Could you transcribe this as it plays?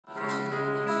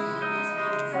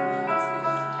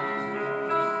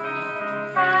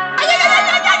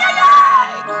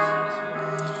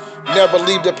never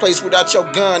leave the place without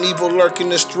your gun. Evil lurk in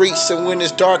the streets, and when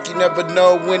it's dark, you never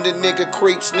know when the nigga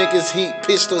creeps. Niggas heat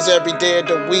pistols every day of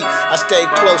the week. I stay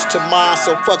close to mine,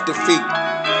 so fuck the feet.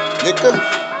 Nigga,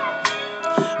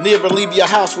 never leave your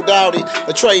house without it.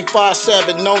 A trade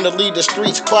 5'7", known to leave the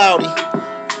streets cloudy.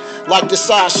 Like the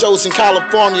side shows in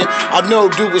California, I know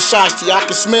dude is shiesty. I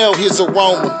can smell his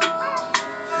aroma.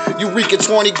 You reek of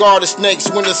 20 garter snakes.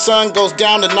 When the sun goes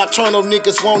down, the nocturnal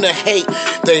niggas wanna hate.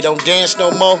 They don't dance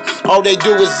no more. All they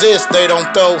do is this. They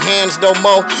don't throw hands no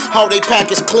more. All they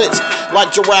pack is clips.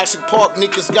 Like Jurassic Park,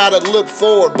 niggas gotta look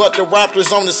forward. But the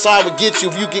rappers on the side will get you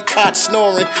if you get caught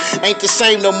snoring. Ain't the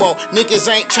same no more. Niggas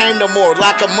ain't chained no more.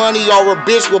 Lack of money or a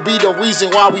bitch will be the reason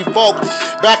why we folk.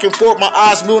 Back and forth, my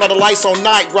eyes moving on the lights on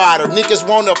Night Rider. Niggas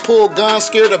wanna pull guns,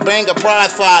 scared to bang a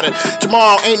prize fighter.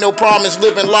 Tomorrow ain't no promise,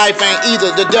 living life ain't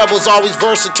either. The devil's always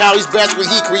versatile, he's best when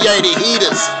he created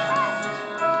heaters.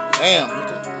 Damn,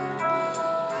 nigga.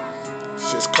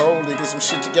 Shit's cold, nigga. Some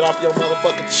shit to get off your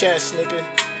motherfucking chest, nigga.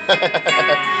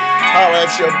 Holla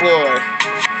at your boy.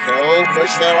 Yo,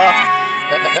 push that off.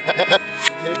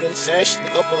 Nigga, sesh,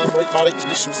 nigga, up on the way, probably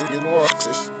get some city works.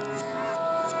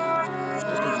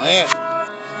 Man.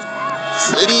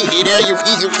 City, he there, you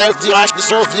have to watch the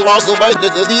surf, you also buy the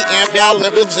and y'all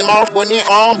lives him off when your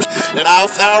arms. That I'll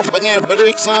foul for them, but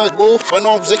it's not wolf, but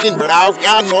no zigging, but I'll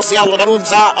got no see all the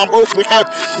rooms out. I'm both with her.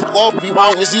 All be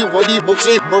wrong is you, what you book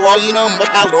say, but all you know, but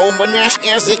I'll own my nash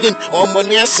and zigging, on my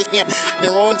nash again.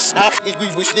 Your own stop, if we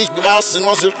wish this with us and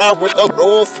was it out with the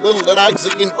roll, little that I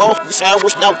zigging off, which I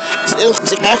wish now still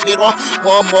to have it off.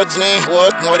 One more name,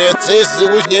 what more that says, it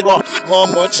was it off.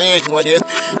 One more change, what is,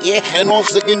 yeah, and all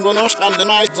zigging when I stand the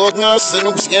night, dog, us, and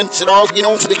I'm scared to dog, you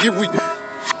know, to give we.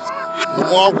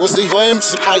 One was the home,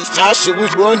 so I should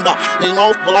was run back. You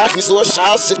know, black is so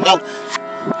shy, sit out.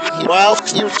 You know, I'll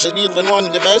hear to be the one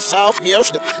in the best south here.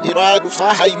 You know, I go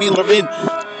fly how you be living.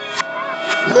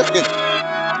 Looking.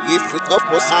 If it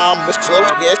up was time, but so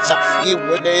yes, you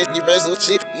were there, you bezel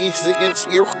chip, he's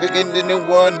against you, again, the new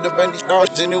one, the bunny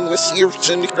starts, and it was here,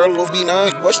 and the girl will be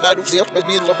none. What's that? It's up, but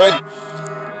be living.